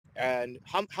And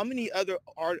how many other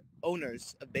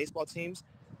owners of baseball teams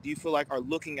do you feel like are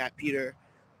looking at Peter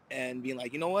and being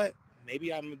like, you know what,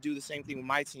 maybe I'm gonna do the same thing with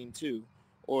my team too?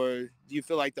 Or do you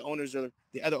feel like the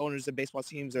other owners of baseball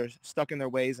teams are stuck in their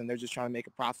ways and they're just trying to make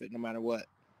a profit no matter what?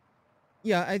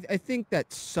 Yeah, I think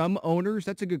that some owners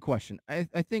that's a good question. I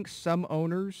think some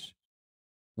owners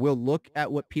will look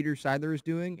at what Peter Seidler is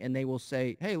doing, and they will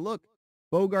say, "Hey, look,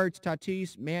 Bogarts,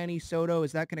 Tatis, Manny, Soto,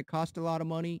 is that gonna cost a lot of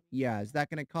money? Yeah. Is that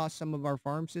gonna cost some of our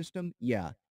farm system?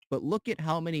 Yeah. But look at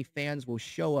how many fans will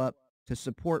show up to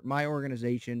support my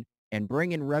organization and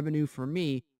bring in revenue for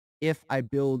me if I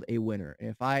build a winner, and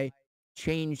if I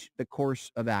change the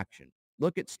course of action.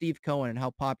 Look at Steve Cohen and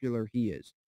how popular he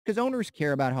is. Because owners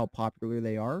care about how popular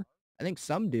they are. I think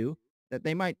some do. That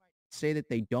they might say that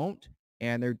they don't,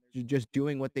 and they're just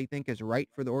doing what they think is right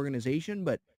for the organization.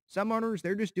 But some owners,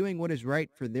 they're just doing what is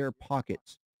right for their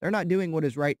pockets. They're not doing what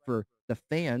is right for the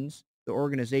fans, the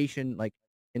organization, like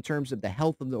in terms of the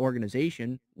health of the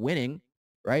organization winning,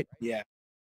 right? Yeah,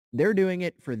 They're doing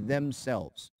it for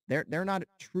themselves. They're not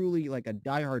truly like a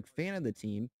diehard fan of the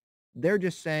team. They're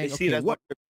just they saying, see it okay, as one.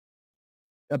 what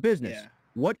a business. Yeah,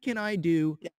 What can I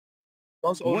do? yeah.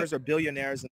 Most What owners are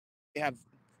billionaires and they have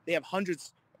they have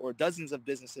hundreds or dozens of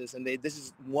businesses, and they this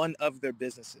is one of their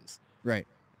businesses. right.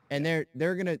 And Yeah,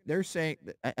 they're saying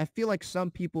I feel like some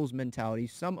people's mentality,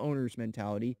 some owners'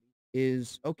 mentality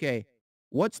is, okay,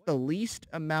 what's the least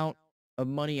amount of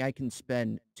money I can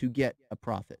spend to get a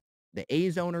profit? The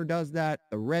A's owner does that.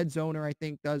 The Reds owner, I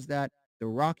think, does that. The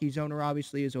Rockies owner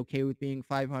obviously is okay with being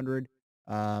 500.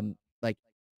 Like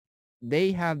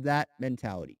they have that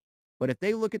mentality. But if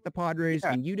they look at the Padres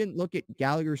yeah, and you didn't look at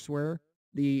Gallagher Square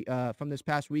from this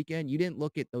past weekend, you didn't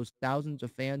look at those thousands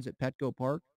of fans at Petco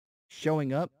Park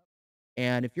showing up.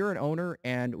 And if you're an owner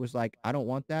and was like, I don't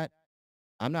want that,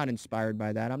 I'm not inspired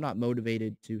by that. I'm not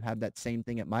motivated to have that same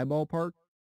thing at my ballpark,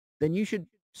 then you should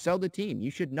sell the team.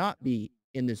 You should not be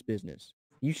in this business.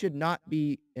 You should not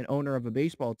be an owner of a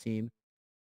baseball team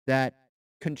that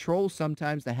controls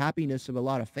sometimes the happiness of a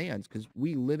lot of fans because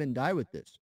we live and die with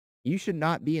this. You should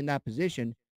not be in that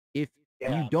position if you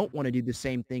yeah. don't want to do the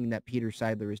same thing that Peter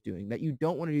Seidler is doing, that you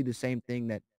don't want to do the same thing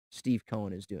that Steve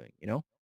Cohen is doing, you know?